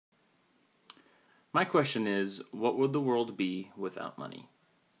My question is, what would the world be without money?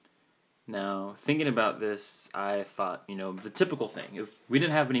 Now, thinking about this, I thought, the typical thing. If we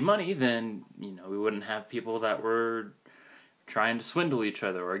didn't have any money, then, we wouldn't have people that were trying to swindle each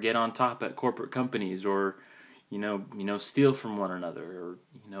other or get on top at corporate companies or, steal from one another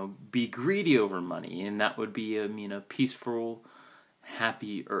or, be greedy over money. And that would be a peaceful,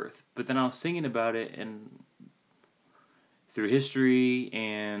 happy earth. But then I was thinking about it and through history,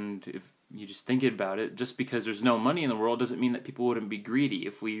 and if you just think about it, just because there's no money in the world doesn't mean that people wouldn't be greedy.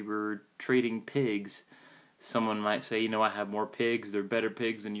 If we were trading pigs, someone might say, I have more pigs, they're better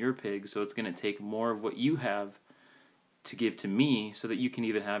pigs than your pigs, so it's going to take more of what you have to give to me so that you can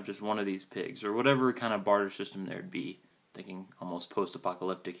even have just one of these pigs, or whatever kind of barter system there'd be. Thinking almost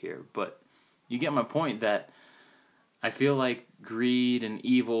post-apocalyptic here, but you get my point that I feel like greed and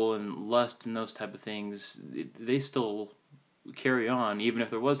evil and lust and those type of things, they still carry on even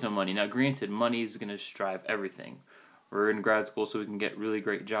if there was no money. Now, granted, money is going to drive everything. We're in grad school so we can get really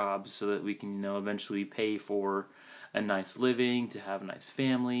great jobs so that we can, eventually pay for a nice living, to have a nice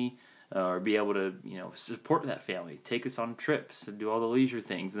family, or be able to, support that family, take us on trips, and do all the leisure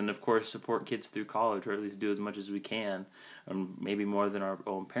things, and of course support kids through college, or at least do as much as we can, maybe more than our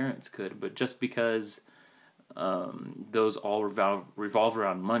own parents could. But just because those all revolve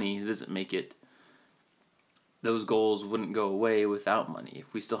around money, it doesn't make it those goals wouldn't go away without money.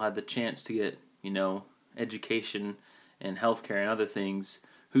 If we still had the chance to get, education and healthcare and other things,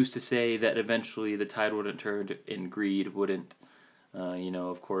 who's to say that eventually the tide wouldn't turn and greed wouldn't,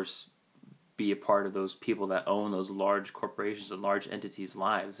 of course, be a part of those people that own those large corporations and large entities'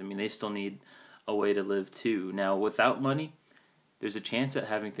 lives. I mean, they still need a way to live too. Now, without money, there's a chance at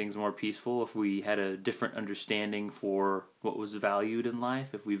having things more peaceful if we had a different understanding for what was valued in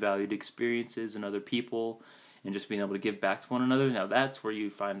life, if we valued experiences and other people and just being able to give back to one another. Now that's where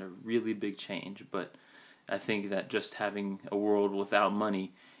you find a really big change, but I think that just having a world without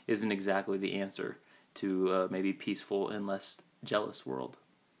money isn't exactly the answer to maybe peaceful and less jealous world.